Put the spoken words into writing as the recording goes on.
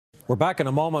We're back in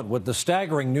a moment with the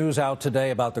staggering news out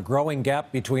today about the growing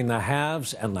gap between the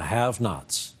haves and the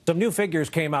have-nots. Some new figures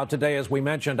came out today, as we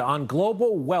mentioned, on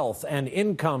global wealth and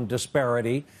income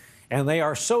disparity, and they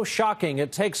are so shocking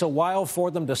it takes a while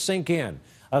for them to sink in.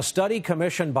 A study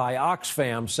commissioned by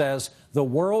Oxfam says the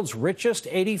world's richest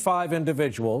 85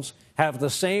 individuals have the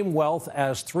same wealth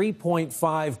as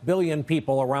 3.5 billion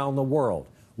people around the world.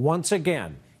 Once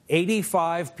again,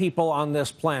 85 people on this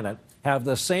planet have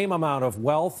the same amount of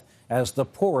wealth as the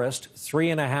poorest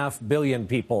 3.5 billion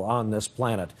people on this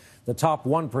planet. The top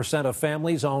 1% of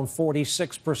families own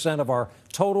 46% of our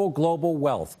total global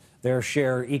wealth. Their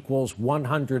share equals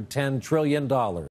 $110 trillion.